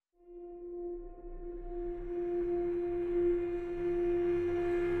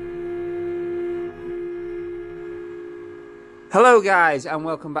Hello guys and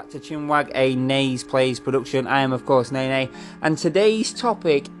welcome back to Chinwag, a Nays Plays production. I am of course Nene, and today's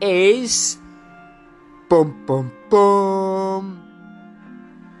topic is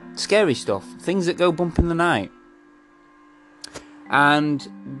scary stuff, things that go bump in the night. And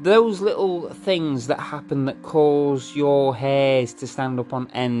those little things that happen that cause your hairs to stand up on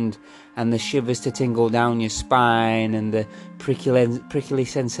end and the shivers to tingle down your spine and the prickly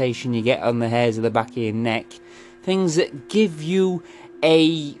sensation you get on the hairs of the back of your neck. Things that give you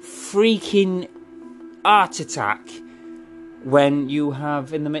a freaking heart attack when you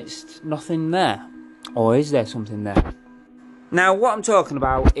have in the midst nothing there. Or is there something there? Now what I'm talking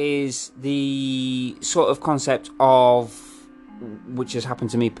about is the sort of concept of, which has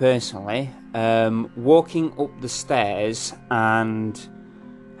happened to me personally, walking up the stairs and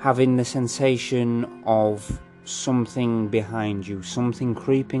having the sensation of something behind you, something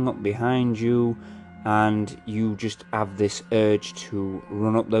creeping up behind you, and you just have this urge to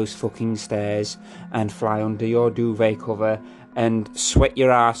run up those fucking stairs and fly under your duvet cover and sweat your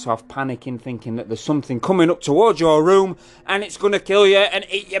ass off, panicking, thinking that there's something coming up towards your room and it's going to kill you and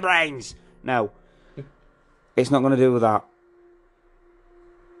eat your brains. No, it's not going to do with that.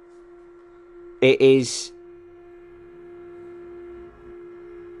 It is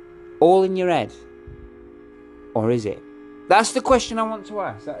all in your head. Or is it? That's the question I want to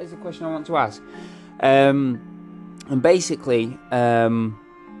ask. That is the question I want to ask. And basically, the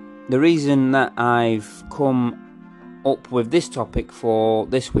reason that I've come up with this topic for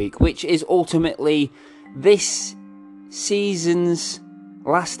this week, which is ultimately this season's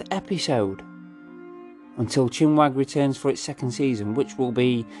last episode, until Chinwag returns for its second season, which will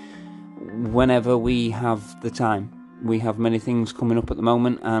be whenever we have the time. We have many things coming up at the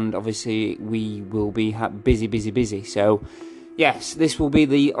moment, and obviously we will be busy. So yes, this will be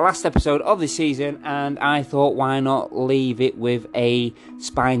the last episode of this season, and I thought, why not leave it with a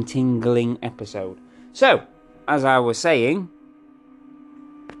spine-tingling episode? So, as I was saying,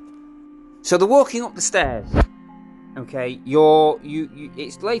 so the walking up the stairs. Okay,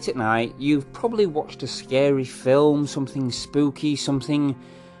 it's late at night. You've probably watched a scary film, something spooky, something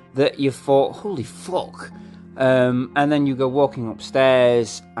that you thought, holy fuck. And then you go walking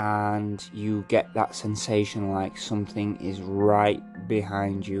upstairs and you get that sensation like something is right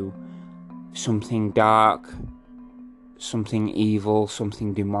behind you. Something dark, something evil,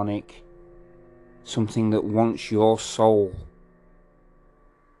 something demonic, something that wants your soul.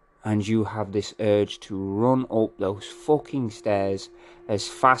 And you have this urge to run up those fucking stairs as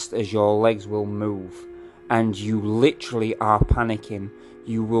fast as your legs will move. And you literally are panicking.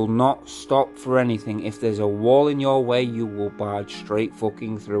 You will not stop for anything. If there's a wall in your way, you will barge straight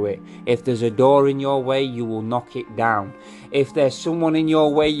fucking through it. If there's a door in your way, you will knock it down. If there's someone in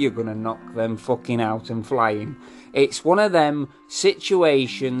your way, you're gonna knock them fucking out and flying. It's one of them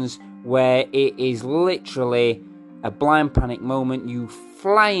situations where it is literally a blind panic moment. You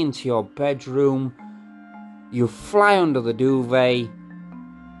fly into your bedroom, you fly under the duvet,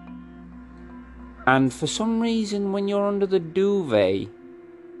 and for some reason when you're under the duvet,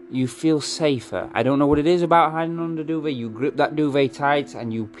 you feel safer. I don't know what it is about hiding under the duvet. You grip that duvet tight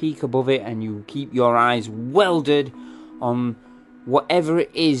and you peek above it and you keep your eyes welded on whatever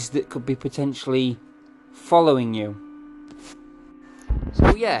it is that could be potentially following you.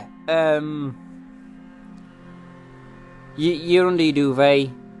 So yeah, you're under your duvet,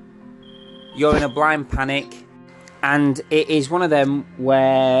 you're in a blind panic, and it is one of them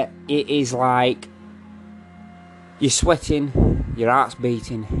where it is like you're sweating, your heart's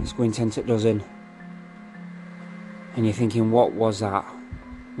beating, it's going 10 to a dozen, and you're thinking, what was that?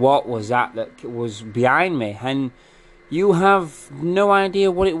 What was that was behind me? And you have no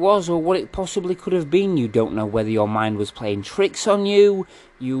idea what it was or what it possibly could have been. You don't know whether your mind was playing tricks on you.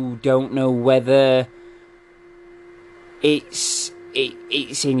 You don't know whether it's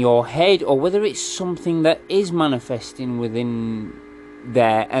in your head or whether it's something that is manifesting within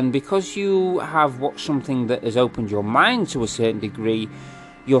there. And because you have watched something that has opened your mind to a certain degree,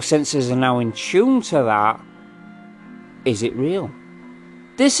 your senses are now in tune to that. Is it real?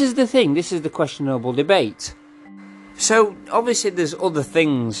 This is the thing. This is the questionable debate. So obviously there's other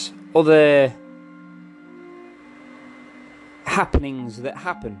things, other happenings that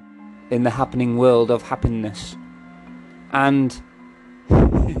happen in the happening world of happiness, and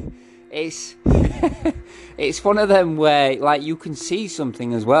it's it's one of them where like you can see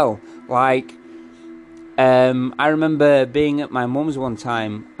something as well. Like I remember being at my mum's one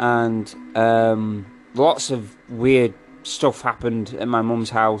time, and lots of weird stuff happened at my mum's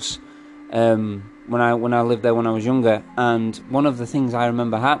house when I lived there when I was younger. And one of the things I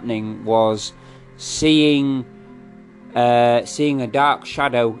remember happening was seeing seeing a dark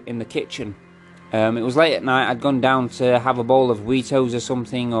shadow in the kitchen. It was late at night. I'd gone down to have a bowl of Weetos or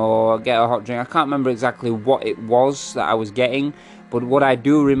something, or get a hot drink. I can't remember exactly what it was that I was getting, but what I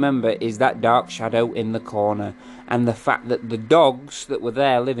do remember is that dark shadow in the corner, and the fact that the dogs that were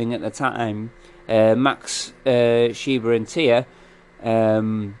there living at the time, Max, Sheba and Tia,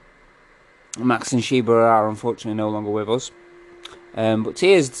 Max and Sheba are unfortunately no longer with us, but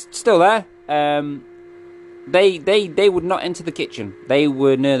Tia's still there. They would not enter the kitchen. They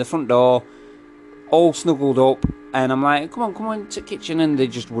were near the front door, all snuggled up, and I'm like, come on to the kitchen, and they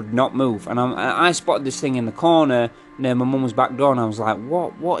just would not move. And I spotted this thing in the corner near my mum's back door, and I was like,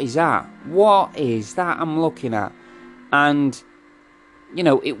 what is that? What is that I'm looking at? And you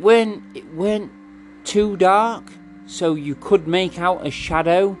know, it weren't too dark, so you could make out a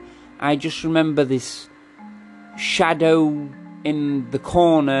shadow. I just remember this shadow in the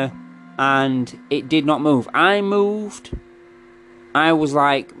corner, and it did not move. I moved. I was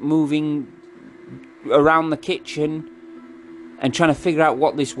like moving around the kitchen and trying to figure out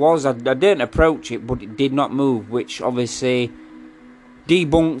what this was. I didn't approach it, but it did not move, which obviously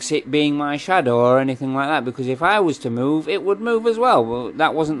debunks it being my shadow or anything like that, because if I was to move, it would move as well. Well,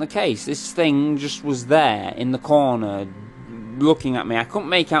 that wasn't the case. This thing just was there in the corner looking at me. I couldn't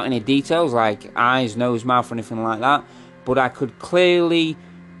make out any details like eyes, nose, mouth or anything like that, but I could clearly,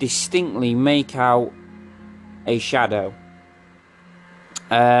 distinctly make out a shadow.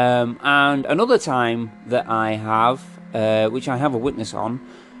 And another time that I have, which I have a witness on,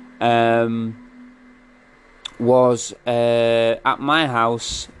 was at my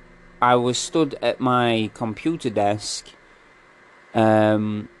house. I was stood at my computer desk,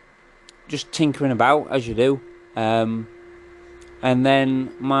 just tinkering about, as you do, and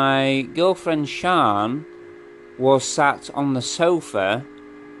then my girlfriend Sian was sat on the sofa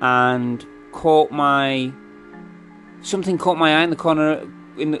and something caught my eye in the corner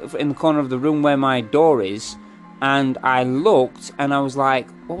in the corner of the room where my door is, and I looked and I was like,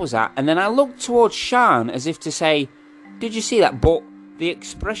 what was that? And then I looked towards Sian as if to say, did you see that? But the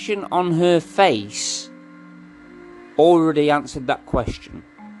expression on her face already answered that question,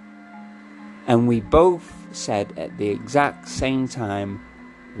 and we both said at the exact same time,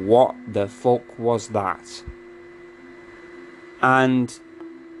 what the fuck was that? And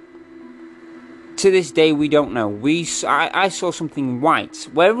to this day, we don't know. I saw something white,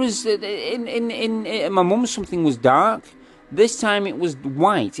 whereas in my mum's something was dark. This time it was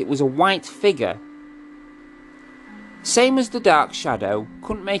white. It was a white figure. Same as the dark shadow.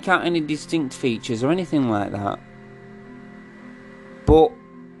 Couldn't make out any distinct features or anything like that. But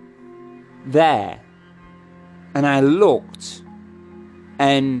there. And I looked,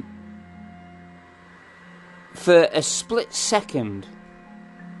 and for a split second,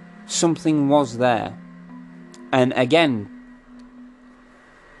 something was there. And again,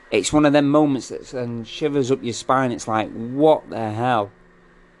 it's one of them moments that sends shivers up your spine. It's like, what the hell?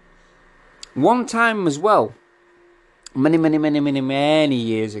 One time as well, many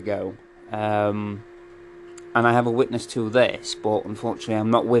years ago, and I have a witness to this, but unfortunately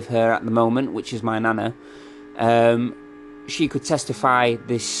I'm not with her at the moment, which is my nana. She could testify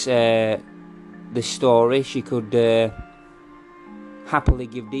this story. She could happily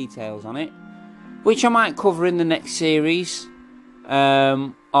give details on it, which I might cover in the next series.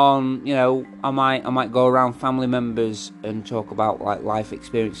 On, you know, I might go around family members and talk about like life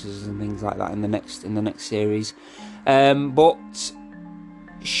experiences and things like that in the next series. But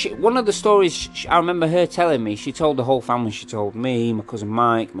one of the stories I remember her telling me, she told the whole family. She told me, my cousin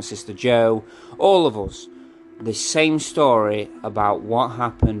Mike, my sister Jo, all of us, the same story about what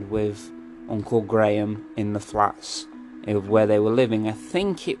happened with Uncle Graham in the flats of where they were living. I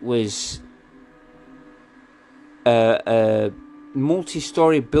think it was a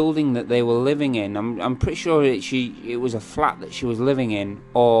multi-story building that they were living in. I'm pretty sure it was a flat that she was living in,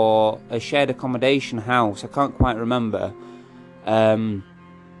 or a shared accommodation house. I can't quite remember.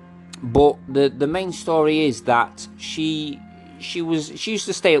 But the main story is that she used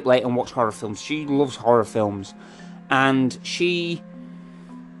to stay up late and watch horror films. She loves horror films, and she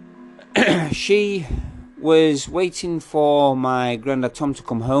was waiting for my granddad Tom to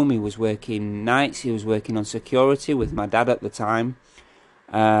come home. He was working nights. He was working on security with my dad at the time,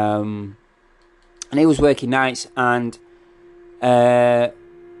 and he was working nights, and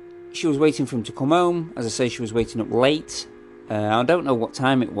she was waiting for him to come home. As I say, she was waiting up late. I don't know what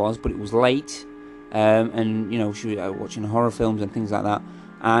time it was, but it was late, and you know, she was watching horror films and things like that,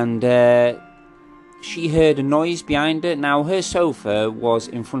 and she heard a noise behind her. Now, her sofa was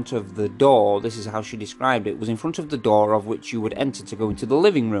in front of the door. This is how she described it. It was in front of the door of which you would enter to go into the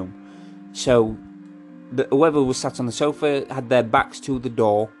living room. So whoever was sat on the sofa had their backs to the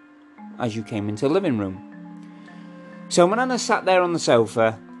door as you came into the living room. So my nana sat there on the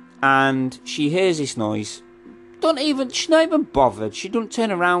sofa, and she hears this noise. She's not even bothered. She don't turn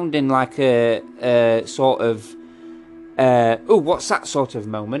around in like a sort of, oh, what's that sort of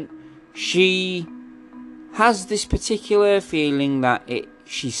moment. She has this particular feeling that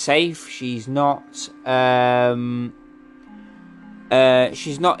she's safe. She's not in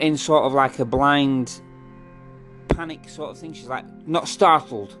sort of like a blind panic sort of thing. She's like not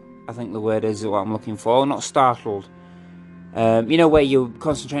startled. I think the word is what I'm looking for. Not startled. You know, where you're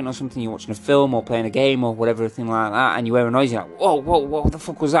concentrating on something, you're watching a film or playing a game or whatever, thing like that, and you hear a noise, you're like, whoa, what the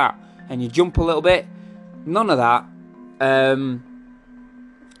fuck was that? And you jump a little bit. None of that.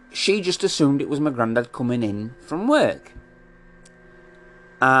 She just assumed it was my granddad coming in from work.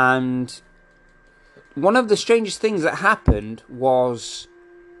 And one of the strangest things that happened was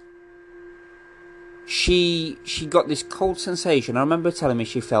she got this cold sensation. I remember telling me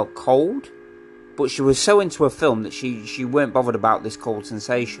she felt cold, but she was so into a film that she weren't bothered about this cold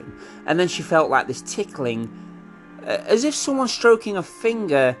sensation. And then she felt like this tickling, as if someone's stroking a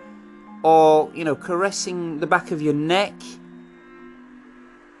finger or, you know, caressing the back of your neck.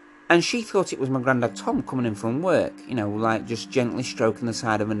 And she thought it was my granddad Tom coming in from work, you know, like just gently stroking the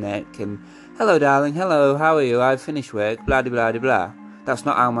side of her neck and, hello darling, hello, how are you, I've finished work, blah, blah, blah, blah. That's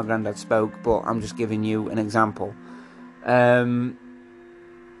not how my granddad spoke, but I'm just giving you an example. And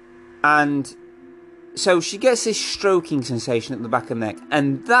so she gets this stroking sensation at the back of her neck,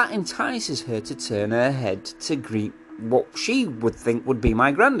 and that entices her to turn her head to greet what she would think would be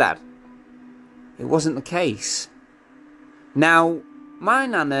my granddad. It wasn't the case. Now, my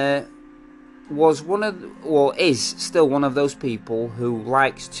nana was is still one of those people who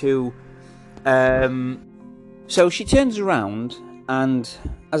likes to, so she turns around and,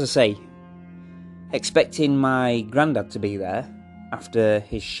 as I say, expecting my granddad to be there after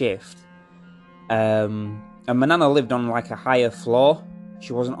his shift. And my nana lived on like a higher floor.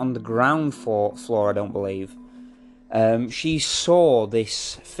 She wasn't on the ground floor, I don't believe. She saw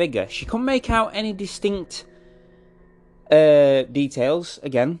this figure. She couldn't make out any distinct details,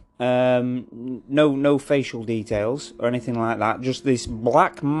 again. No facial details or anything like that. Just this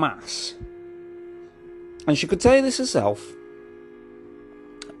black mass. And she could tell you this herself.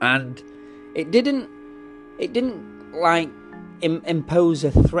 And it didn't like impose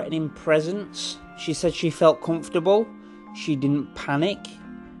a threatening presence. She said she felt comfortable. She didn't panic.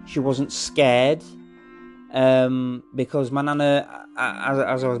 She wasn't scared. Because my nana,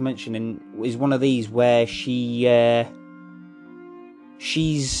 as I was mentioning, is one of these where she's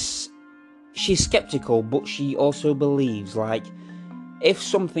skeptical, but she also believes, like, if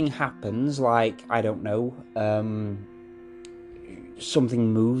something happens, like, I don't know,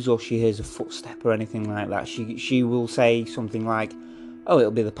 something moves or she hears a footstep or anything like that, she will say something like, oh,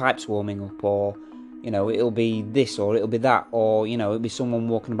 it'll be the pipes warming up, or, you know, it'll be this, or it'll be that, or, you know, it'll be someone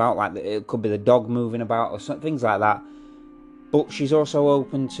walking about, like, it could be the dog moving about, or things like that. But she's also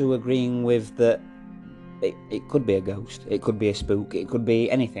open to agreeing with that it could be a ghost, it could be a spook, it could be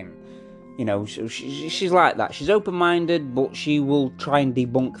anything. You know, so she's like that. She's open-minded, but she will try and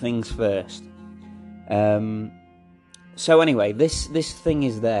debunk things first. So anyway, this thing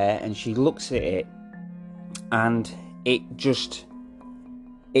is there, and she looks at it, and it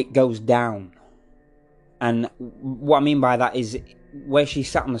goes down. And what I mean by that is, where she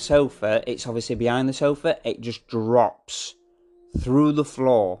sat on the sofa, it's obviously behind the sofa, it just drops through the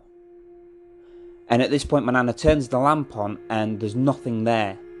floor. And at this point, my nana turns the lamp on, and there's nothing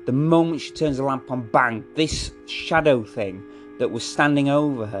there. The moment she turns the lamp on, bang, this shadow thing that was standing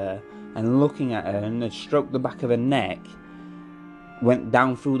over her and looking at her and had stroked the back of her neck went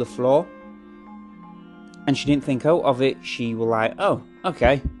down through the floor. And she didn't think out of it. She was like, oh,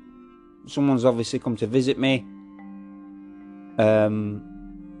 okay, someone's obviously come to visit me. I'm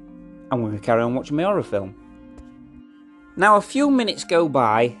going to carry on watching my horror film. Now, a few minutes go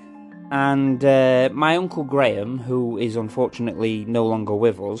by, and my Uncle Graham, who is unfortunately no longer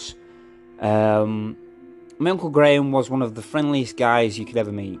with us, my Uncle Graham was one of the friendliest guys you could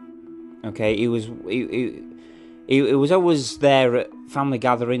ever meet. Okay, he was always there at family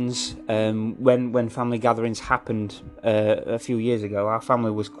gatherings. When family gatherings happened a few years ago, our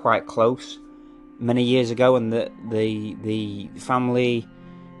family was quite close many years ago, and the family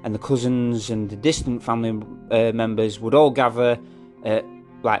and the cousins and the distant family members would all gather at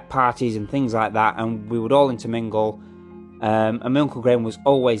like parties and things like that, and we would all intermingle. And my Uncle Graham was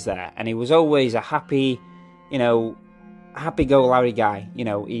always there, and he was always a happy, happy-go-lucky guy. You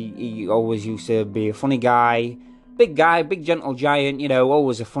know, he always used to be a funny guy, big gentle giant. You know,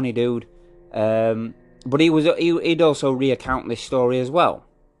 always a funny dude. But he'd also recount this story as well.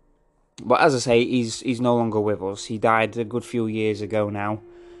 But as I say, he's no longer with us. He died a good few years ago now.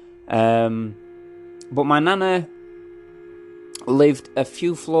 But my nana lived a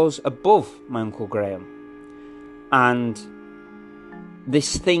few floors above my Uncle Graham. And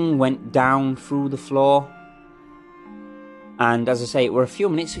this thing went down through the floor. And as I say, it were a few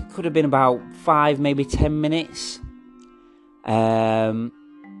minutes. It could have been about 5, maybe 10 minutes. And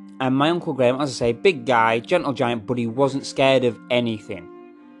my Uncle Graham, as I say, big guy, gentle giant, but he wasn't scared of anything.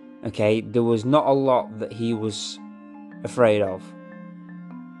 Okay, there was not a lot that he was afraid of.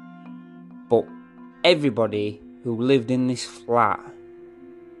 But everybody who lived in this flat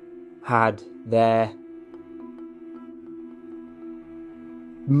had their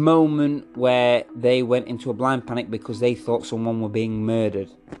moment where they went into a blind panic because they thought someone were being murdered.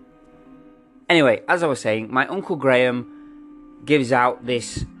 Anyway, as I was saying, my Uncle Graham gives out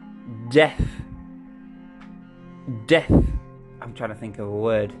this death, I'm trying to think of a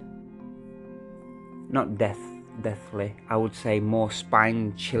word. Not deathly, I would say more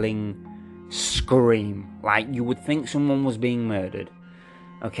spine-chilling scream. Like, you would think someone was being murdered.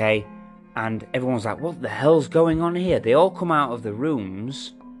 Okay? And everyone's like, what the hell's going on here? They all come out of the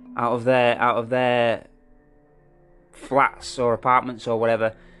rooms, out of their flats or apartments or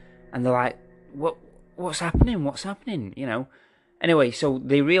whatever, and they're like, what's happening, you know? Anyway, so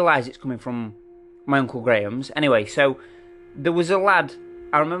they realise it's coming from my Uncle Graham's. Anyway, so there was a lad,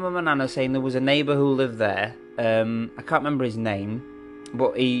 I remember my nana saying there was a neighbour who lived there. I can't remember his name,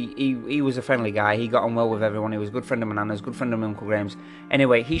 but he was a friendly guy. He got on well with everyone. He was a good friend of my nana's, good friend of my Uncle Graham's.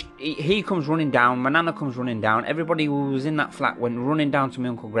 Anyway, he comes running down. My nana comes running down. Everybody who was in that flat went running down to my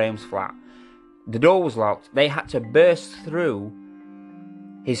Uncle Graham's flat. The door was locked. They had to burst through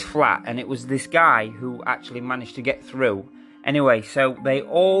his flat, and it was this guy who actually managed to get through. Anyway, so they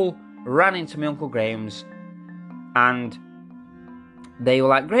all ran into my Uncle Graham's, and they were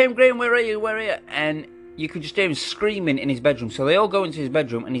like, Graham, where are you? And you could just hear him screaming in his bedroom. So they all go into his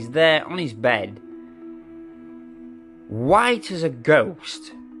bedroom, and he's there on his bed, white as a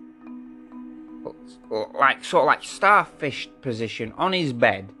ghost, like sort of like starfish position on his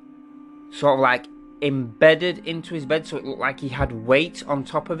bed, sort of like embedded into his bed, so it looked like he had weight on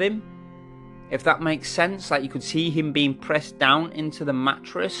top of him, if that makes sense. Like, you could see him being pressed down into the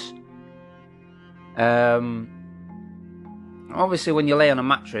mattress. Obviously, when you lay on a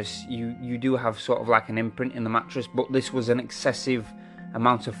mattress, you do have sort of like an imprint in the mattress, but this was an excessive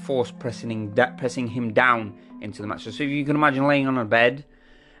amount of force pressing him down into the mattress. So if you can imagine laying on a bed,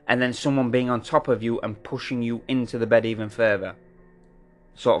 and then someone being on top of you and pushing you into the bed even further.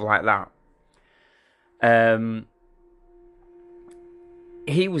 Sort of like that.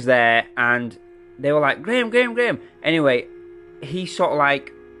 He was there, and they were like, Graham. Anyway, he sort of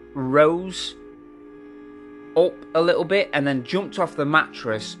like rose up a little bit and then jumped off the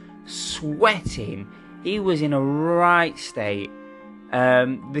mattress, sweating. He was in a right state.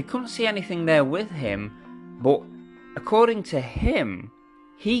 They couldn't see anything there with him, but according to him,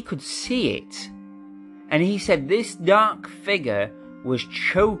 he could see it. And he said this dark figure was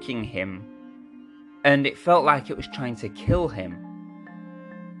choking him, and it felt like it was trying to kill him.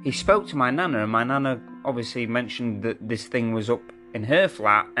 He spoke to my nana, and my nana obviously mentioned that this thing was up in her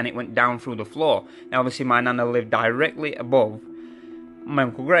flat, and it went down through the floor. Now, obviously, my nana lived directly above my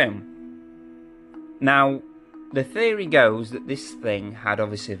Uncle Graham. Now, the theory goes that this thing had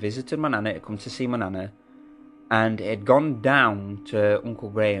obviously visited my nana, it had come to see my nana, and it had gone down to Uncle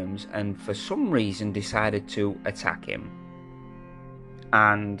Graham's, and for some reason decided to attack him.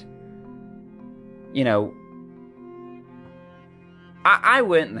 And, you know, I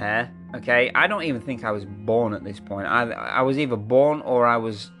weren't there, okay? I don't even think I was born at this point. I was either born or I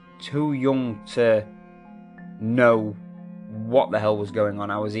was too young to know what the hell was going on.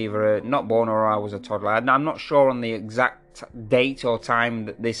 I was either not born or I was a toddler. I'm not sure on the exact date or time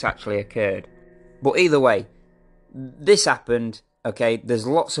that this actually occurred. But either way, this happened, okay? There's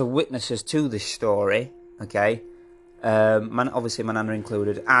lots of witnesses to this story, okay? Obviously my nana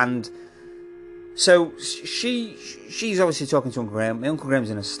included, and so she's obviously talking to Uncle Graham. My Uncle Graham's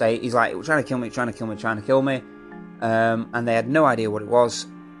in a state. He's like, trying to kill me. And they had no idea what it was.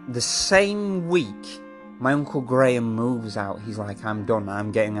 The same week, my Uncle Graham moves out. He's like, I'm done.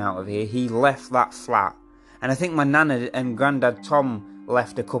 I'm getting out of here. He left that flat. And I think my nana and Grandad Tom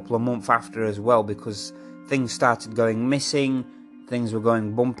left a couple of months after as well, because things started going missing. Things were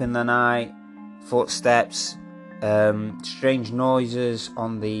going bump in the night. Footsteps. Strange noises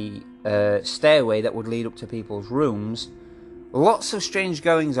on the stairway that would lead up to people's rooms. Lots of strange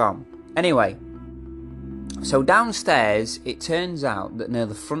goings on. Anyway, So downstairs, it turns out that near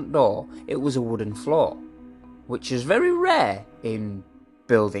the front door, it was a wooden floor, which is very rare in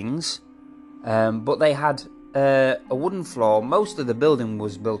buildings. But they had a wooden floor. Most of the building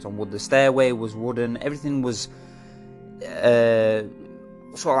was built on wood. The stairway was wooden. Everything was sort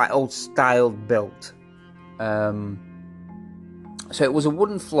of like old style built. So it was a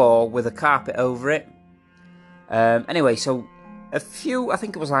wooden floor with a carpet over it. Anyway, so I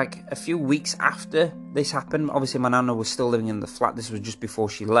think it was like a few weeks after this happened. Obviously, my nana was still living in the flat. This was just before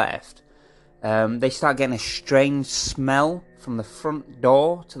she left. They started getting a strange smell from the front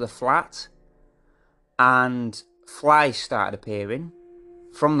door to the flat. And flies started appearing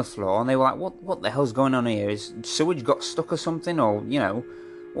from the floor. And they were like, what the hell's going on here? Is sewage got stuck or something? Or, you know,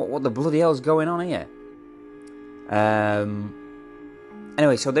 what the bloody hell's going on here?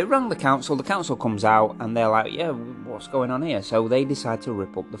 Anyway, so they rang the council. The council comes out and they're like, yeah, what's going on here? So they decide to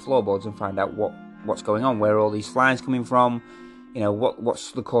rip up the floorboards and find out what's going on. Where are all these flies coming from? You know,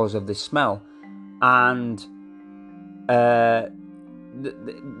 what's the cause of this smell? And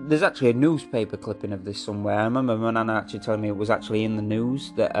there's actually a newspaper clipping of this somewhere. I remember my nana actually telling me it was actually in the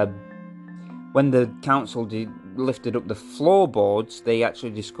news that when the council lifted up the floorboards, they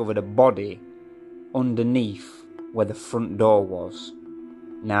actually discovered a body underneath where the front door was.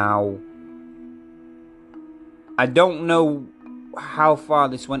 Now, I don't know how far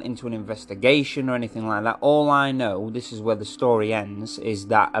this went into an investigation or anything like that. All I know, this is where the story ends, is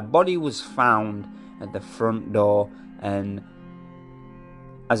that a body was found at the front door, and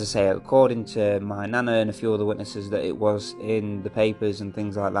as I say, according to my nana and a few other witnesses, that it was in the papers and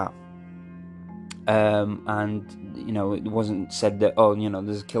things like that. And, you know, it wasn't said that, oh, you know,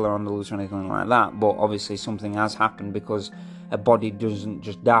 there's a killer on the loose or anything like that, but obviously something has happened, because a body doesn't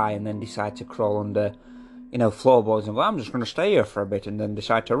just die and then decide to crawl under, you know, floorboards and go, I'm just going to stay here for a bit, and then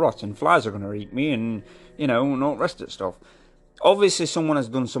decide to rot, and flies are going to eat me, and, you know, and all the rest of the stuff. Obviously someone has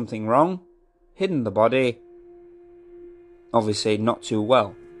done something wrong, hidden the body, obviously not too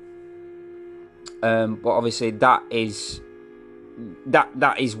well. But obviously that is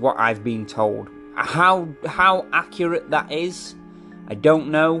what I've been told. How accurate that is, I don't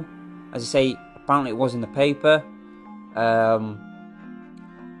know. As I say, apparently it was in the paper.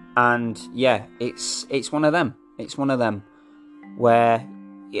 And yeah, it's one of them. It's one of them where,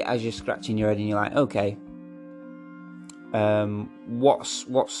 as you're scratching your head and you're like, okay, what's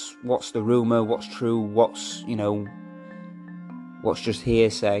the rumor? What's true? What's just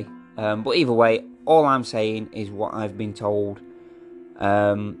hearsay? But either way, all I'm saying is what I've been told.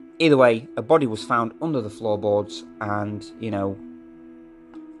 Either way, a body was found under the floorboards, and, you know,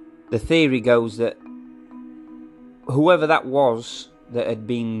 the theory goes that whoever that was that had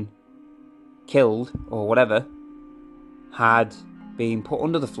been killed, or whatever, had been put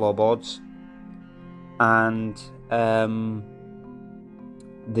under the floorboards, and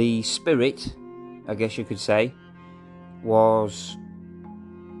the spirit, I guess you could say, was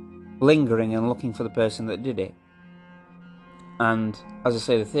lingering and looking for the person that did it. And as I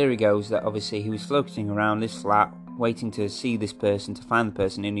say, the theory goes that obviously he was floating around this flat, waiting to see this person, to find the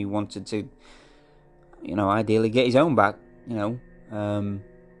person, and he wanted to, you know, ideally get his own back, you know.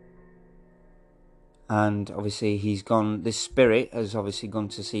 And obviously he's gone, this spirit has obviously gone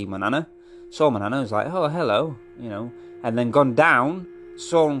to see my nana, saw my nana, was like, oh, hello, you know, and then gone down,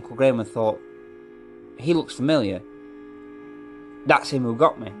 saw Uncle Graham and thought, he looks familiar. That's him who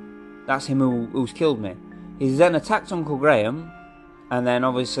got me. That's him who's killed me. He's then attacked Uncle Graham, and then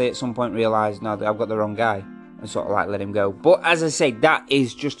obviously at some point realised, no, that I've got the wrong guy, and sort of like let him go. But as I say, that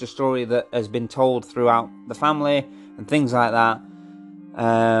is just a story that has been told throughout the family and things like that.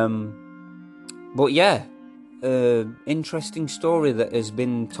 But yeah, interesting story that has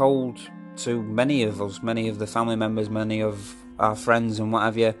been told to many of us, many of the family members, many of our friends and what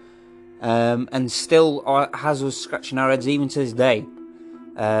have you, and still has us scratching our heads even to this day.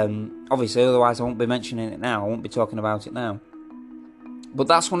 Obviously, otherwise I won't be mentioning it now, I won't be talking about it now. But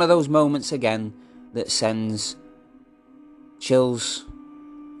that's one of those moments again that sends chills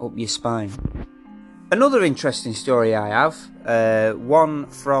up your spine. Another interesting story I have, one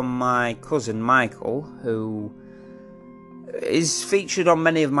from my cousin Michael, who is featured on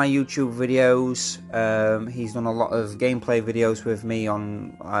many of my YouTube videos. He's done a lot of gameplay videos with me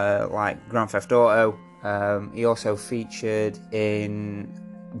on like Grand Theft Auto. He also featured in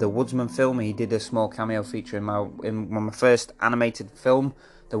the Woodsman film. He did a small cameo feature in my first animated film,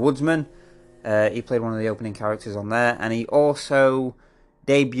 The Woodsman. He played one of the opening characters on there, and he also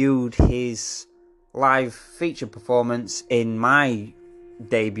debuted his live feature performance in my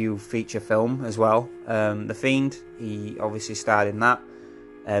debut feature film as well, The Fiend. He obviously starred in that,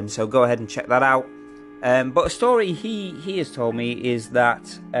 so go ahead and check that out. But a story he has told me is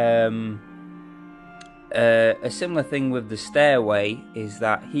that a similar thing with the stairway is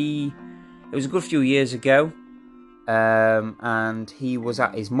that it was a good few years ago, and he was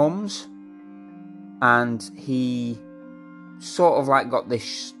at his mum's, and he sort of like got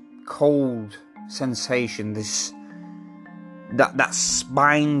this cold sensation, that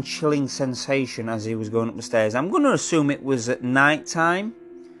spine chilling sensation as he was going up the stairs. I'm going to assume it was at night time,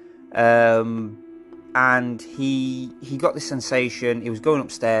 and he got this sensation. He was going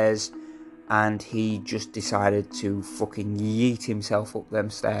upstairs, and he just decided to fucking yeet himself up them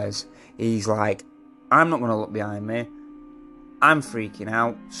stairs. He's like, I'm not going to look behind me. I'm freaking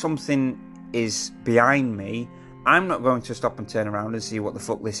out. Something is behind me. I'm not going to stop and turn around and see what the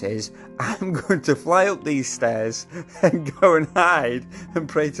fuck this is. I'm going to fly up these stairs and go and hide and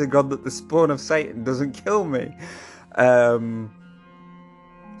pray to God that the spawn of Satan doesn't kill me.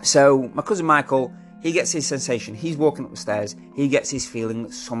 So my cousin Michael, he gets his sensation. He's walking up the stairs. He gets his feeling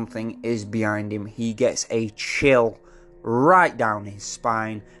that something is behind him. He gets a chill right down his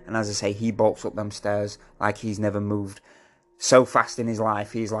spine. And as I say, he bolts up them stairs like he's never moved so fast in his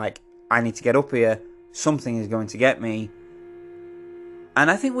life. He's like, I need to get up here. Something is going to get me. And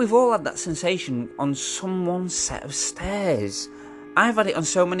I think we've all had that sensation on someone's set of stairs. I've had it on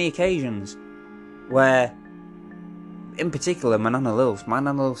so many occasions where, in particular, my Nana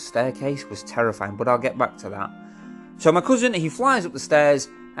Lil's staircase was terrifying, but I'll get back to that. So my cousin, he flies up the stairs,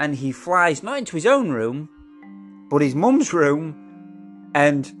 and he flies not into his own room, but his mum's room,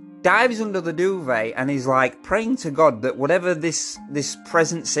 and dives under the duvet, and he's like praying to God that whatever this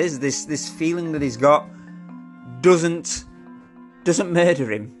presence is, this feeling that he's got, doesn't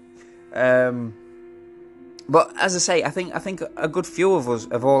murder him. But as I say, I think a good few of us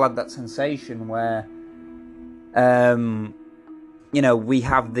have all had that sensation where, we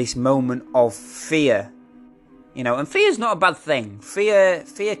have this moment of fear, and fear's not a bad thing. Fear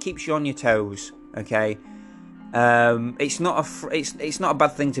keeps you on your toes. Okay. It's not a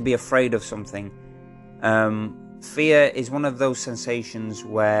bad thing to be afraid of something. Fear is one of those sensations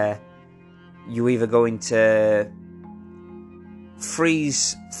where you either go into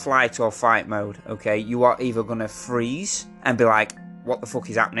freeze, flight, or fight mode. Okay, you are either gonna freeze and be like, "What the fuck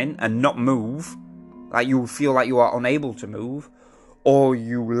is happening?" and not move, like you feel like you are unable to move, or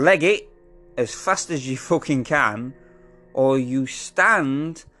you leg it as fast as you fucking can, or you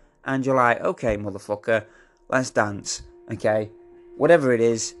stand and you're like, "Okay, motherfucker, let's dance." Okay, whatever it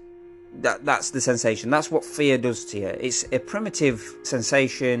is, that's the sensation. That's what fear does to you. It's a primitive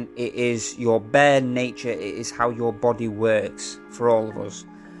sensation. It is your bare nature. It is how your body works for all of us.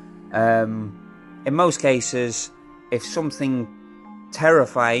 In most cases, if something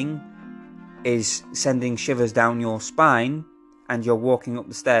terrifying is sending shivers down your spine and you're walking up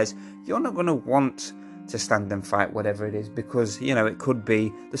the stairs, you're not going to want to stand and fight whatever it is, because it could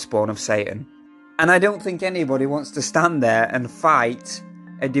be the spawn of Satan. And I don't think anybody wants to stand there and fight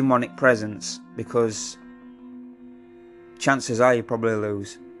a demonic presence, because chances are you probably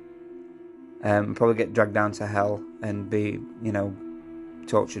lose. Probably get dragged down to hell and be,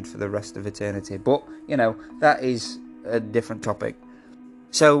 tortured for the rest of eternity. But, that is a different topic.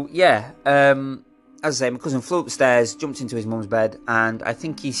 So, yeah, as I say, my cousin flew up the stairs, jumped into his mum's bed, and I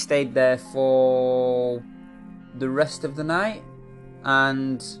think he stayed there for the rest of the night,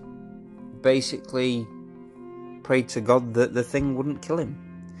 and basically prayed to God that the thing wouldn't kill him.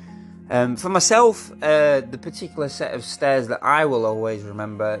 For myself, the particular set of stairs that I will always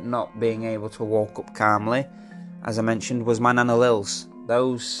remember not being able to walk up calmly, as I mentioned, was my Nana Lil's.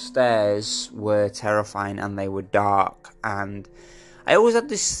 Those stairs were terrifying, and they were dark, and I always had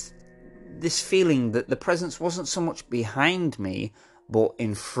this feeling that the presence wasn't so much behind me, but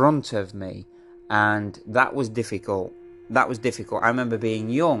in front of me, and that was difficult. I remember being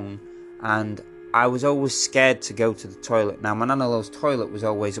young, and I was always scared to go to the toilet. Now, my Nana Lil's toilet was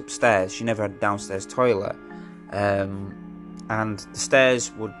always upstairs. She never had a downstairs toilet. And the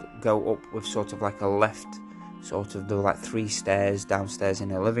stairs would go up with sort of like a left, there were like 3 stairs downstairs in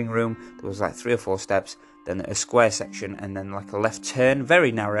her living room. There was like 3 or 4 steps, then a square section, and then like a left turn,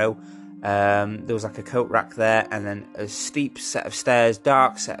 very narrow. There was like a coat rack there, and then a steep set of stairs,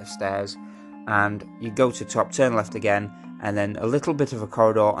 dark set of stairs. And you go to top, turn left again, and then a little bit of a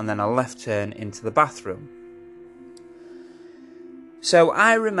corridor, and then a left turn into the bathroom. So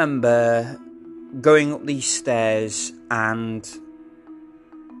I remember going up these stairs, and,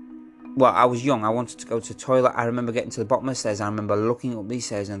 well, I was young, I wanted to go to the toilet. I remember getting to the bottom of the stairs, I remember looking up these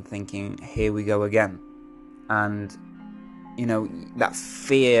stairs and thinking, here we go again. And, that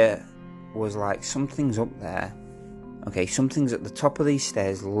fear was like, something's up there. Okay, something's at the top of these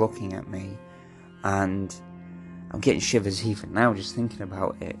stairs looking at me. and I'm getting shivers even now just thinking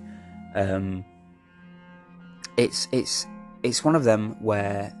about it. It's one of them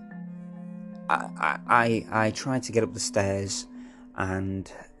where I tried to get up the stairs,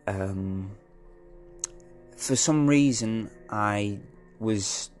 and for some reason I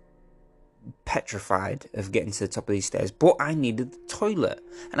was petrified of getting to the top of these stairs, but I needed the toilet,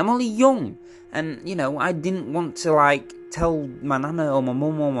 and I'm only young, and I didn't want to tell my nana or my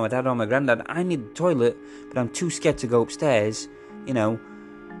mum or my dad or my granddad I need the toilet, but I'm too scared to go upstairs. I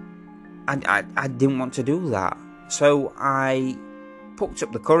didn't want to do that, so I plucked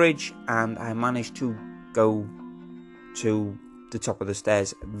up the courage and I managed to go to the top of the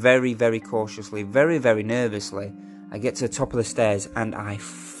stairs very, very cautiously, very, very nervously. I get to the top of the stairs and I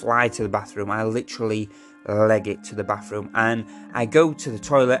fly to the bathroom. I literally leg it to the bathroom, and I go to the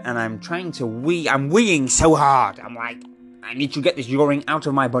toilet and I'm trying to wee. I'm weeing so hard. I'm like, I need to get this urine out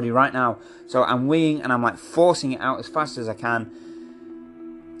of my body right now. So I'm weeing and I'm forcing it out as fast as I can.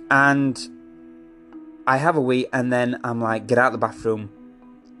 And I have a wee, and then I'm like, get out of the bathroom,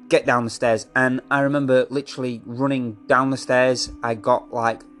 get down the stairs. And I remember literally running down the stairs. I got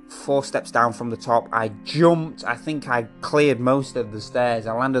 4 steps down from the top. I jumped. I think I cleared most of the stairs.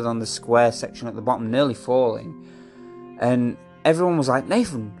 I landed on the square section at the bottom, nearly falling. And everyone was like,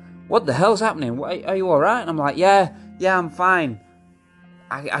 Nathan, what the hell's happening? Are you alright? And I'm like, yeah, I'm fine.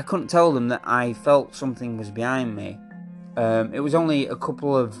 I couldn't tell them that I felt something was behind me. It was only a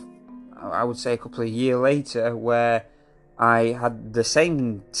couple of years later where I had the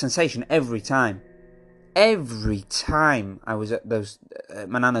same sensation every time. Every time I was at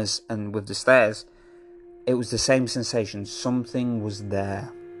my nana's and with the stairs, it was the same sensation. Something was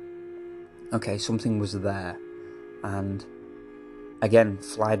there. Okay, something was there. And again,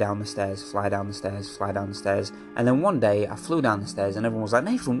 fly down the stairs. And then one day I flew down the stairs and everyone was like,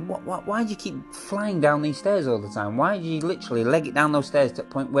 Nathan, why do you keep flying down these stairs all the time? Why do you literally leg it down those stairs to the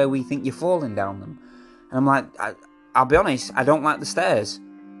point where we think you're falling down them? And I'm like, I'll be honest, I don't like the stairs.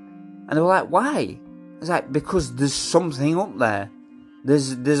 And they were like, why? I was like, because there's something up there.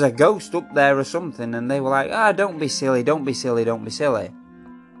 There's a ghost up there or something. And they were like, don't be silly.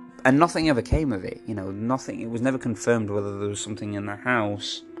 And nothing ever came of it, nothing. It was never confirmed whether there was something in the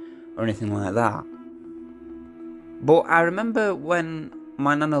house or anything like that. But I remember when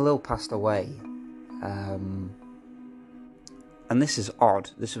my Nana Lil passed away, and this is odd.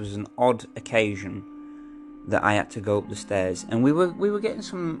 This was an odd occasion that I had to go up the stairs, and we were getting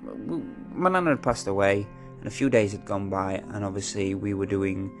some. My Nana had passed away, and a few days had gone by, and obviously we were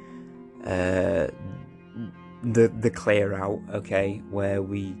doing the clear out, okay, where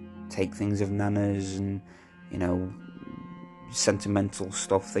we take things of Nana's and sentimental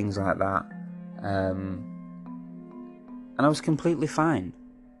stuff, things like that, and I was completely fine,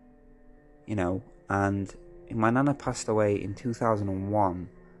 and my Nana passed away in 2001,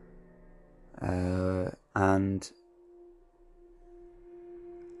 and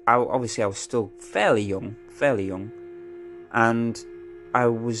I was still fairly young, and I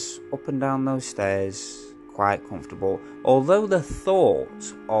was up and down those stairs quite comfortable, although the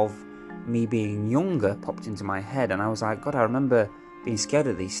thought of me being younger popped into my head, and I was like, God, I remember being scared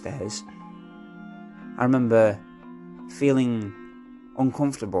of these stairs. I remember feeling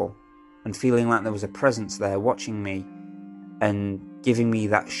uncomfortable and feeling like there was a presence there watching me and giving me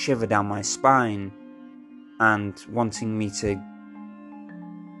that shiver down my spine and urging me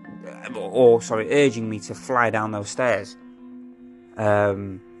to fly down those stairs.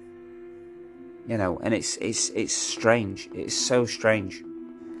 And it's strange. It's so strange.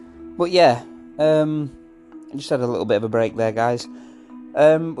 But yeah, I just had a little bit of a break there, guys.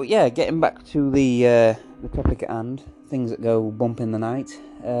 But yeah, getting back to the topic at hand, things that go bump in the night.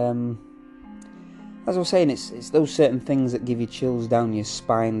 As I was saying, it's those certain things that give you chills down your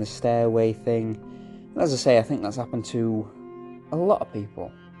spine, the stairway thing. And as I say, I think that's happened to a lot of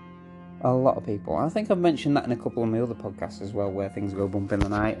people. I think I've mentioned that in a couple of my other podcasts as well, where things go bump in the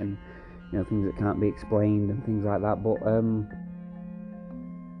night and things that can't be explained and things like that. But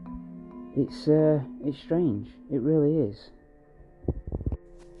it's strange. It really is.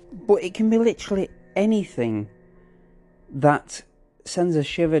 But it can be literally anything that sends a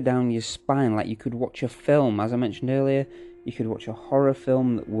shiver down your spine. Like, you could watch a film, as I mentioned earlier. You could watch a horror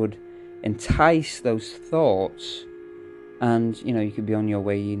film that would entice those thoughts, and you could be on your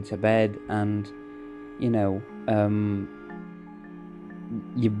way into bed, and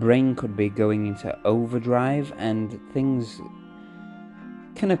your brain could be going into overdrive, and things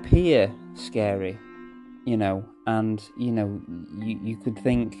can appear scary, and you could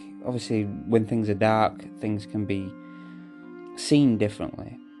think, obviously, when things are dark, things can be seen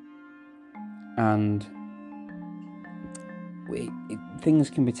differently, and things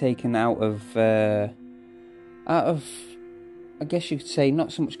can be taken out of, I guess you could say,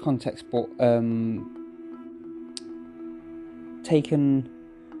 not so much context, but taken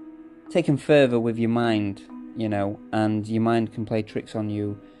further with your mind, and your mind can play tricks on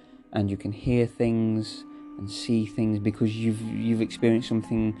you, and you can hear things and see things because you've experienced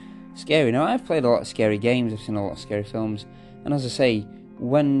something scary. Now, I've played a lot of scary games, I've seen a lot of scary films, and as I say,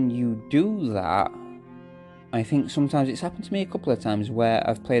 when you do that, I think sometimes it's happened to me a couple of times where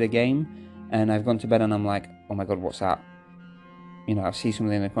I've played a game and I've gone to bed and I'm like, oh my god, what's that? I see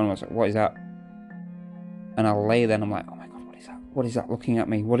something in the corner, I was like, what is that? And I'll lay there and I'm like, oh my god, what is that? What is that looking at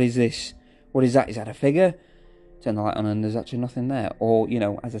me? What is this? What is that? Is that a figure? Turn the light on and there's actually nothing there. Or,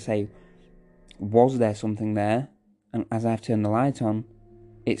 as I say, was there something there? And as I've turned the light on,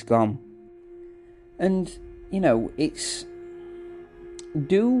 it's gone. And, it's...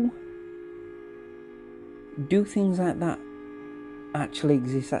 Do things like that actually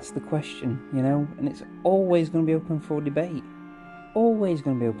exist? That's the question, And it's always going to be open for debate. Always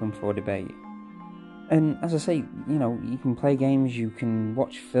going to be open for debate. And as I say, you can play games, you can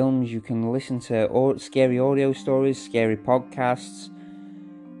watch films, you can listen to scary audio stories, scary podcasts,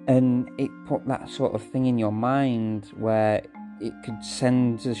 and it put that sort of thing in your mind where it could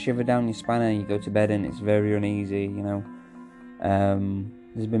send a shiver down your spine and you go to bed and it's very uneasy,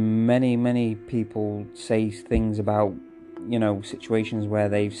 There's been many people say things about, situations where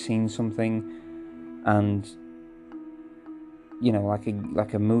they've seen something and,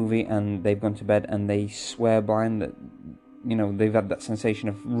 like a movie, and they've gone to bed and they swear blind that, they've had that sensation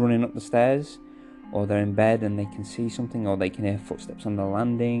of running up the stairs, or they're in bed and they can see something, or they can hear footsteps on the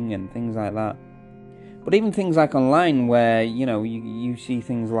landing and things like that. But even things like online where, you see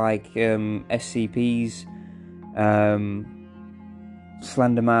things like SCPs,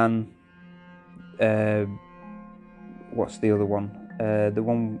 Slenderman, what's the other one? The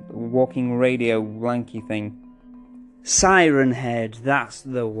one walking radio lanky thing. Siren Head, that's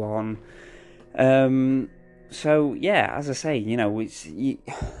the one. So yeah, as I say, it's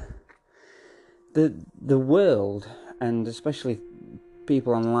the world, and especially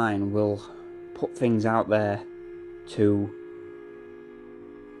people online, will put things out there to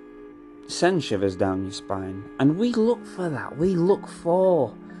send shivers down your spine, and we look for that. We look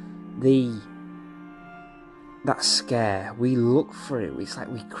for that scare. We look for it. It's like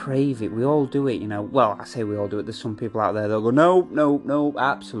we crave it. We all do it, Well, I say we all do it. There's some people out there that'll go, no,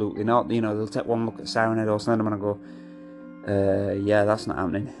 absolutely not. They'll take one look at Siren Head or Slenderman and go, yeah, that's not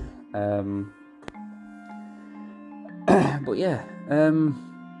happening. But yeah,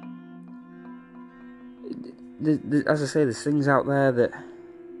 as I say, there's things out there that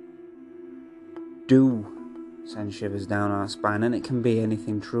do send shivers down our spine, and it can be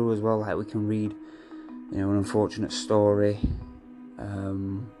anything true as well. Like we can read, an unfortunate story.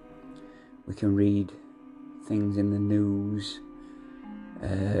 We can read things in the news,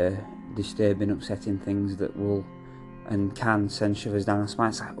 disturbing, upsetting things that will and can send shivers down our spine.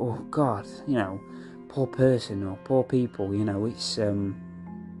 It's like, oh God, poor person or poor people. It's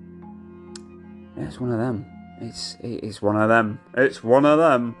it's one of them. It's one of them. It's one of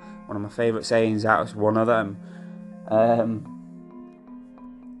them. One of my favourite sayings out. It's one of them.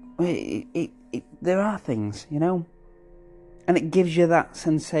 There are things, and it gives you that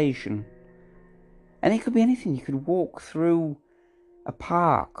sensation. And it could be anything. You could walk through a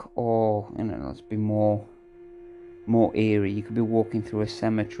park, or let's be more eerie. You could be walking through a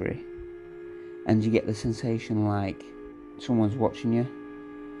cemetery, and you get the sensation like someone's watching you,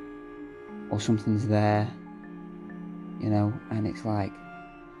 or something's there, and it's like,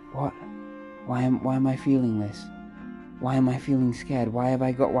 what? Why am I feeling this? Why am I feeling scared? Why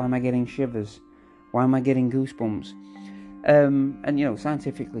am I getting shivers? Why am I getting goosebumps? And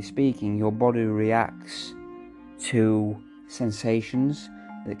scientifically speaking, your body reacts to sensations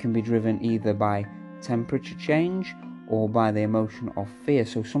that can be driven either by temperature change or by the emotion of fear.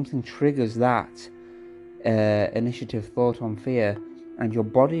 So something triggers that initiative thought on fear, and your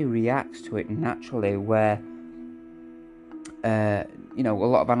body reacts to it naturally, where a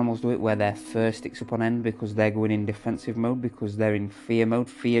lot of animals do it where their fur sticks up on end because they're going in defensive mode, because they're in fear mode.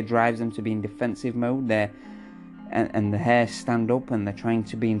 Fear drives them to be in defensive mode. And the hairs stand up and they're trying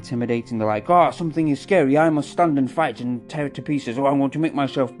to be intimidating. They're like, oh, something is scary, I must stand and fight and tear it to pieces. Oh, I want to make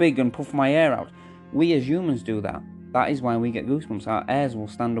myself big and puff my hair out. We as humans do that. That is why we get goosebumps. Our hairs will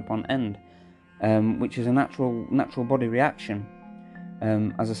stand up on end, which is a natural body reaction.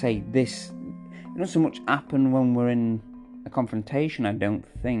 As I say, this not so much happen when we're in a confrontation. I don't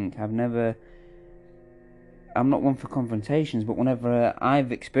think. I'm not one for confrontations, but whenever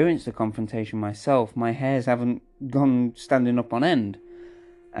I've experienced a confrontation myself, my hairs haven't gone standing up on end.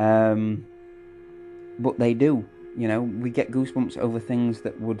 But they do, we get goosebumps over things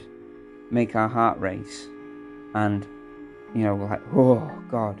that would make our heart race. And, we're like, oh,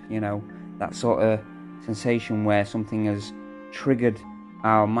 God, that sort of sensation where something has triggered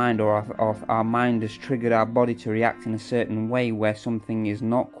our mind, or our mind has triggered our body to react in a certain way where something is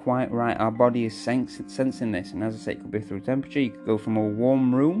not quite right. Our body is sensing this, and as I say, it could be through temperature. You could go from a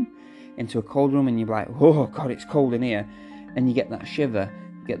warm room into a cold room, and you're like, oh God, it's cold in here, and you get that shiver,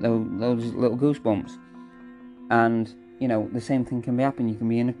 you get those little goosebumps. And the same thing can be happening. You can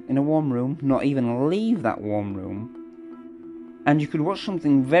be in a warm room, not even leave that warm room, and you could watch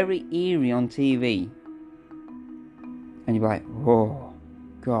something very eerie on TV, and you're like, oh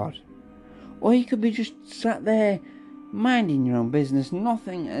God. Or you could be just sat there minding your own business.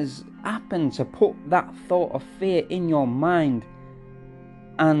 Nothing has happened to put that thought of fear in your mind,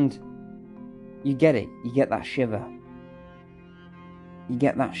 and you get it. You get that shiver.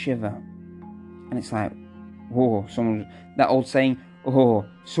 And it's like, oh, that old saying, oh,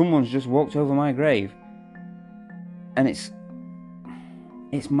 someone's just walked over my grave. And it's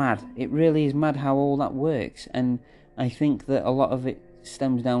mad. It really is mad how all that works. And I think that a lot of it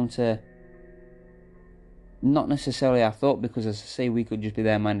stems down to not necessarily our thought, because as I say, we could just be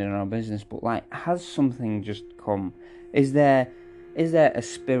there minding our business, but has something just come? Is there a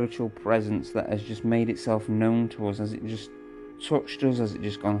spiritual presence that has just made itself known to us? Has it just touched us? Has it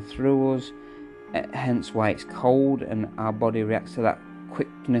just gone through us? Hence why it's cold, and our body reacts to that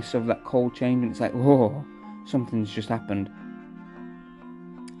quickness of that cold change, and it's like, whoa, something's just happened.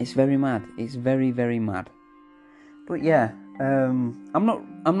 It's very mad. It's very, very mad. But yeah, I'm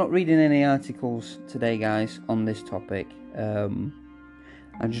not reading any articles today, guys, on this topic. I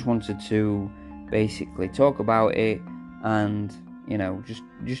just wanted to basically talk about it, and just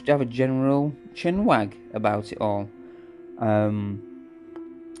have a general chin wag about it all.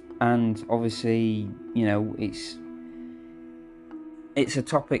 And obviously, it's a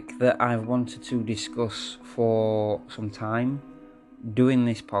topic that I've wanted to discuss for some time, doing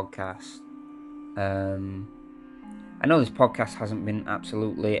this podcast. I know this podcast hasn't been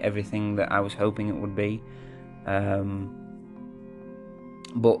absolutely everything that I was hoping it would be.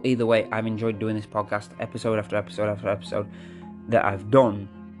 But either way, I've enjoyed doing this podcast, episode after episode after episode that I've done.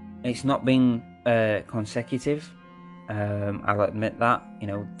 It's not been consecutive. I'll admit that.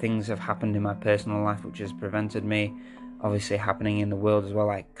 Things have happened in my personal life which has prevented me, obviously happening in the world as well,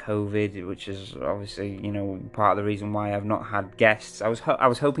 like COVID, which is obviously, part of the reason why I've not had guests. I was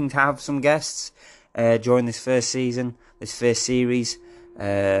hoping to have some guests during this first series of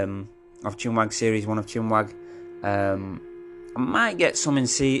Chinwag, series 1 of Chinwag. I might get some in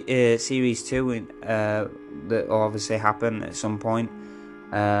series 2 that will obviously happen at some point.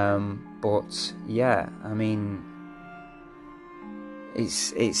 But yeah, I mean,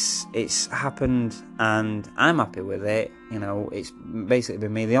 it's happened, and I'm happy with it. It's basically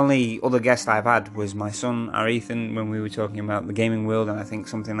been me. The only other guest I've had was my son, our Ethan, when we were talking about the gaming world, and I think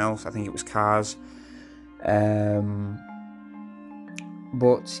something else. I think it was cars.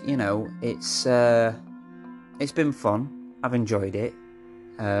 But it's been fun. I've enjoyed it,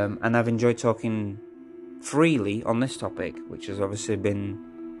 and I've enjoyed talking freely on this topic, which has obviously been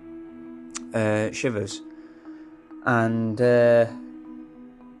shivers. And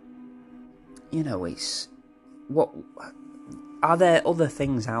it's what are there other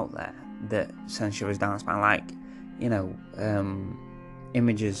things out there that send shivers down the spine, like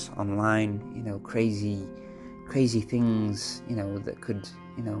images online, crazy things, that could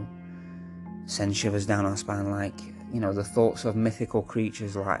send shivers down our spine, like the thoughts of mythical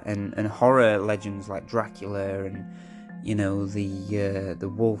creatures like and horror legends like Dracula, and the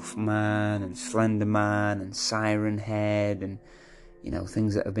Wolf Man and Slender Man and Siren Head, and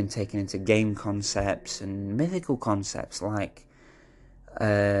things that have been taken into game concepts and mythical concepts like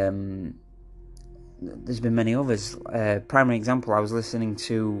there's been many others. Primary example, I was listening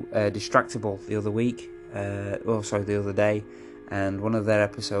to Distractable the other day, and one of their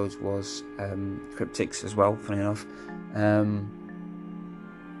episodes was Cryptics as well, funny enough.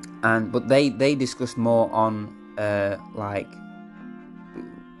 But they discussed more on I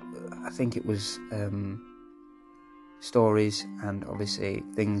think it was stories, and obviously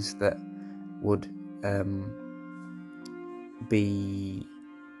things that would be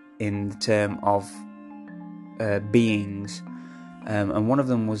in the term of beings, and one of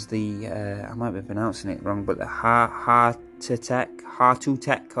them was the I might be pronouncing it wrong, but the Hartutek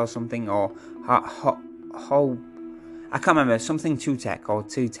or something, or I can't remember, something Tutek or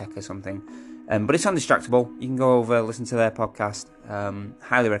Tutek or something. But it's on Distractable. You can go over, listen to their podcast.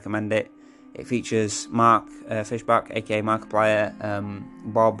 Highly recommend it. It features Mark Fishback, aka Markiplier,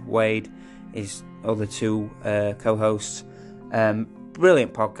 Bob Wade, his other two co-hosts.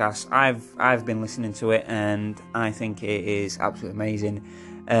 Brilliant podcast. I've been listening to it, and I think it is absolutely amazing.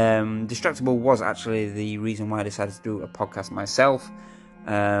 Distractable was actually the reason why I decided to do a podcast myself,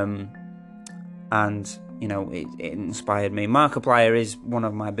 and you know, it inspired me. Markiplier is one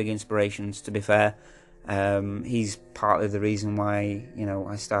of my big inspirations, to be fair. He's partly the reason why, you know,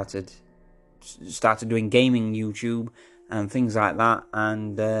 I started doing gaming YouTube and things like that.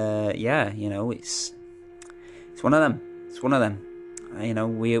 And yeah, you know, it's one of them. It's one of them. You know,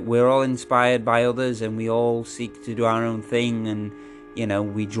 we're all inspired by others, and we all seek to do our own thing, and you know,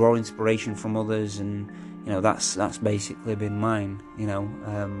 we draw inspiration from others, and you know, that's basically been mine. You know,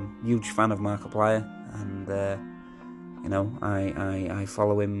 huge fan of Markiplier, and you know, I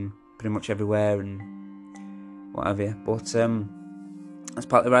follow him pretty much everywhere and what have you. But that's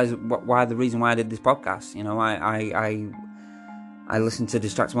partly the reason why I did this podcast. You know, I listened to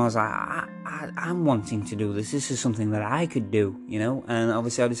Distractable. I was like, I'm wanting to do this. This is something that I could do, you know. And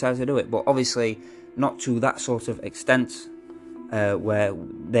obviously, I decided to do it. But obviously, not to that sort of extent, where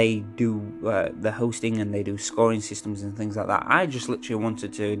they do the hosting and they do scoring systems and things like that. I just literally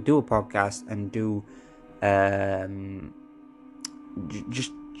wanted to do a podcast and do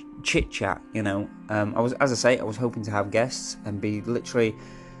just chit chat, you know. I was hoping to have guests and be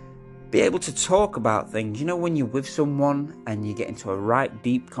able to talk about things. You know, when you're with someone and you get into a right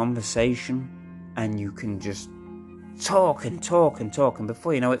deep conversation and you can just talk and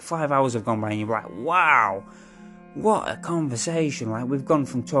before you know it, 5 hours have gone by and you're like, wow, what a conversation. Like, we've gone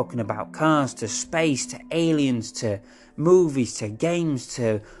from talking about cars to space to aliens to movies to games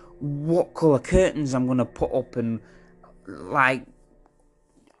to what colour curtains I'm going to put up and like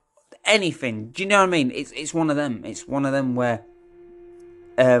anything. Do you know what I mean? It's one of them. It's one of them where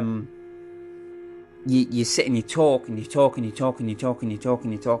you sit and you talk and you talk and you talk and you talk and you talk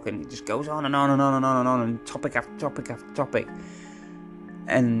and you talk, and it just goes on and on and on and on and on, and topic after topic after topic.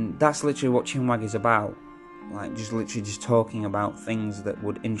 And that's literally what Chinwag is about. Like, just literally just talking about things that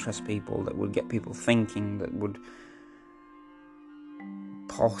would interest people, that would get people thinking, that would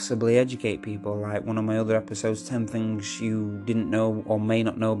possibly educate people. Like one of my other episodes, 10 things you didn't know or may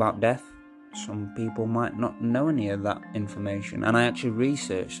not know about death. Some people might not know any of that information, and I actually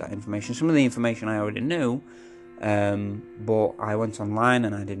researched that information. Some of the information I already knew, but I went online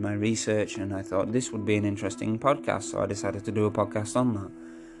and I did my research, and I thought this would be an interesting podcast, so I decided to do a podcast on that.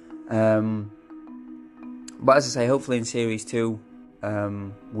 But as I say, hopefully in series 2,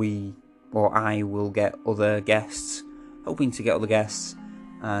 I will get other guests, hoping to get other guests,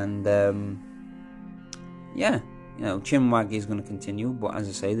 and yeah. You know, Chinwag is going to continue, but as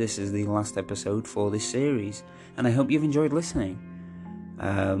I say, this is the last episode for this series, and I hope you've enjoyed listening.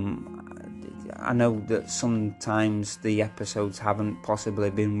 I know that sometimes the episodes haven't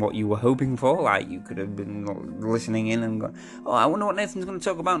possibly been what you were hoping for. Like, you could have been listening in and going, oh, I wonder what Nathan's going to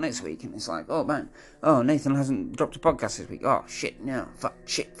talk about next week, and it's like, oh man, oh, Nathan hasn't dropped a podcast this week, oh shit, no, fuck,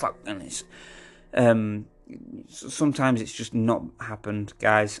 and it's sometimes it's just not happened,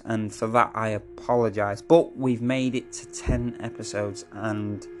 guys, and for that I apologise. But we've made it to 10 episodes,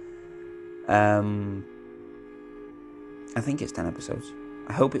 and I think it's 10 episodes.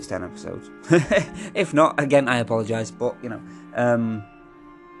 I hope it's 10 episodes. If not, again, I apologise. But you know,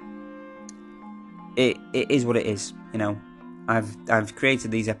 it is what it is. You know, I've created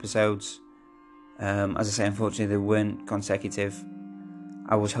these episodes. As I say, unfortunately, they weren't consecutive.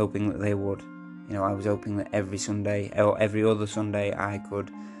 I was hoping that they would. You know, I was hoping that every Sunday or every other Sunday I could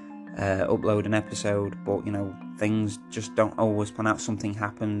upload an episode, but you know, things just don't always pan out. Something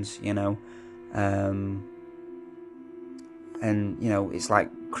happens, you know, and you know, it's like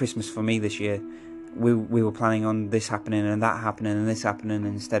Christmas for me this year. We were planning on this happening and that happening and this happening, and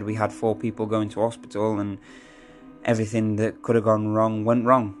instead we had 4 people going to hospital, and everything that could have gone wrong went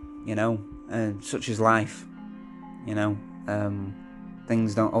wrong. You know, and such is life. You know,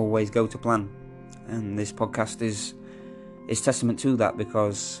 things don't always go to plan. And this podcast is testament to that,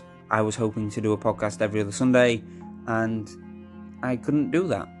 because I was hoping to do a podcast every other Sunday, and I couldn't do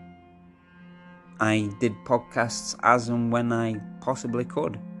that. I did podcasts as and when I possibly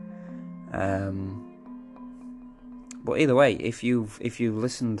could. But either way, if you've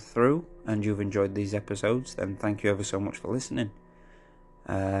listened through and you've enjoyed these episodes, then thank you ever so much for listening.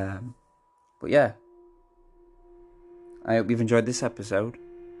 But yeah, I hope you've enjoyed this episode.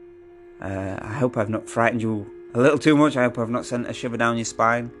 I hope I've not frightened you a little too much. I hope I've not sent a shiver down your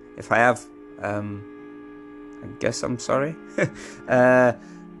spine. If I have, I guess I'm sorry.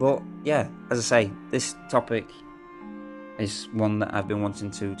 But yeah, as I say, this topic is one that I've been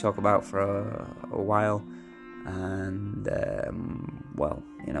wanting to talk about for a while, and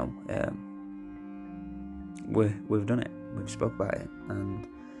we've done it. We've spoke about it, and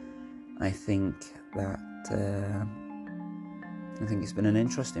I think that it's been an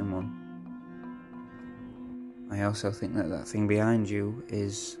interesting one. I also think that thing behind you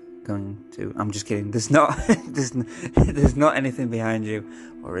is going to... I'm just kidding. There's not. there's not anything behind you,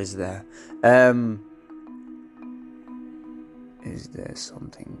 or is there? Is there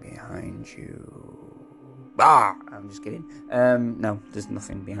something behind you? I'm just kidding. No, there's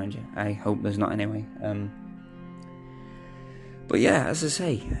nothing behind you. I hope there's not anyway. But yeah, as I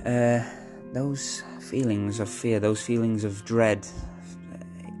say, those feelings of fear, those feelings of dread,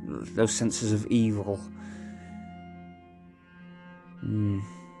 those senses of evil,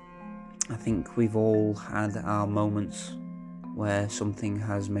 I think we've all had our moments where something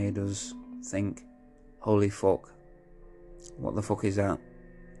has made us think, holy fuck, what the fuck is that?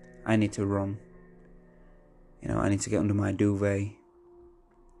 I need to run. I need to get under my duvet. I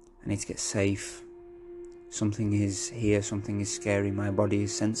need to get safe. Something is here, something is scary. My body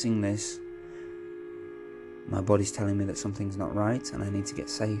is sensing this. My body's telling me that something's not right and I need to get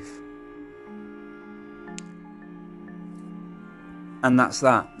safe. And that's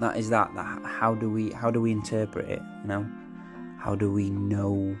that. That is that. How do we interpret it? How do we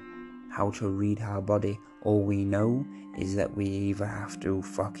know how to read our body? All we know is that we either have to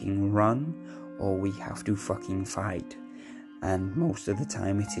fucking run or we have to fucking fight. And most of the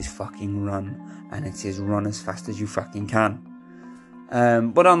time it is fucking run. And it is run as fast as you fucking can.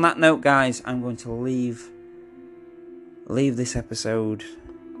 But on that note, guys, I'm going to leave this episode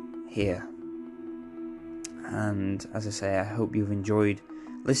here. And as I say, I hope you've enjoyed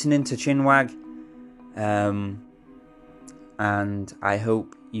listening to Chinwag. And I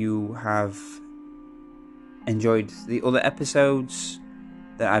hope you have enjoyed the other episodes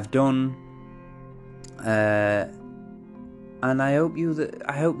that I've done. And I hope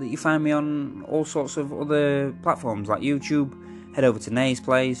that you find me on all sorts of other platforms like YouTube. Head over to Nay's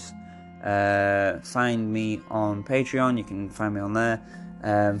Place. Find me on Patreon. You can find me on there.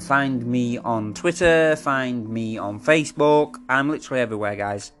 Find me on Twitter. Find me on Facebook. I'm literally everywhere,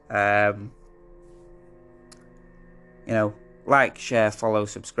 guys. Like, share, follow,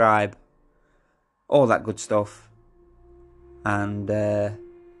 subscribe, all that good stuff. And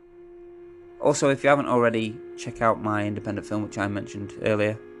also, if you haven't already, check out my independent film, which I mentioned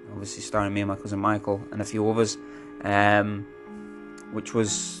earlier, obviously starring me and my cousin Michael and a few others, which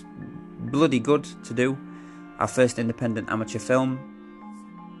was bloody good to do. Our first independent amateur film.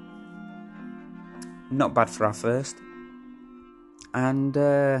 Not bad for our first. And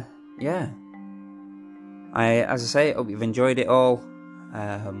yeah, as I say, hope you've enjoyed it all.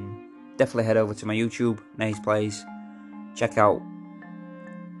 Definitely head over to my YouTube, Nay's Plays. Check out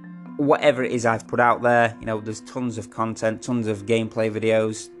whatever it is I've put out there. There's tons of content, tons of gameplay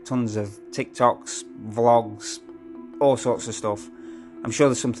videos, tons of TikToks, vlogs, all sorts of stuff. I'm sure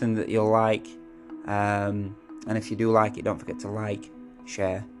there's something that you'll like. And if you do like it, don't forget to like,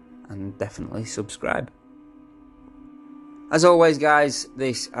 share, and definitely subscribe. As always, guys,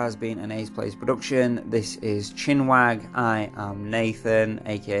 this has been an Ace Plays production. This is Chinwag. I am Nathan,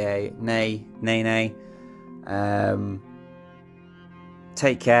 aka Nay.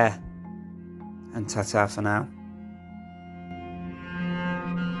 Take care, and ta-ta for now.